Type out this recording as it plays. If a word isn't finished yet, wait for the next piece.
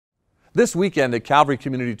This weekend at Calvary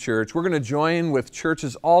Community Church, we're going to join with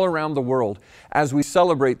churches all around the world as we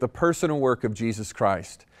celebrate the person and work of Jesus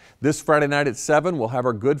Christ. This Friday night at 7, we'll have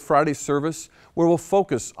our Good Friday service where we'll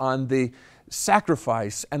focus on the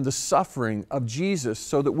sacrifice and the suffering of Jesus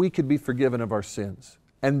so that we could be forgiven of our sins.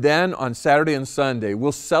 And then on Saturday and Sunday,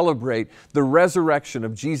 we'll celebrate the resurrection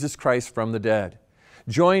of Jesus Christ from the dead.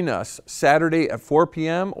 Join us Saturday at 4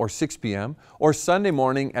 p.m. or 6 p.m. or Sunday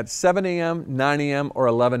morning at 7 a.m., 9 a.m. or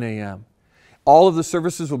 11 a.m. All of the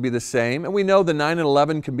services will be the same, and we know the 9 and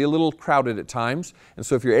 11 can be a little crowded at times, and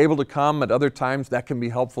so if you're able to come at other times, that can be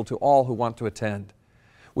helpful to all who want to attend.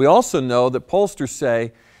 We also know that pollsters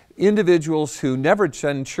say individuals who never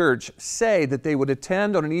attend church say that they would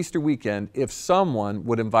attend on an Easter weekend if someone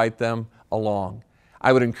would invite them along.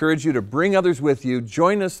 I would encourage you to bring others with you.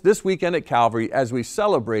 Join us this weekend at Calvary as we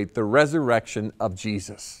celebrate the resurrection of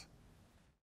Jesus.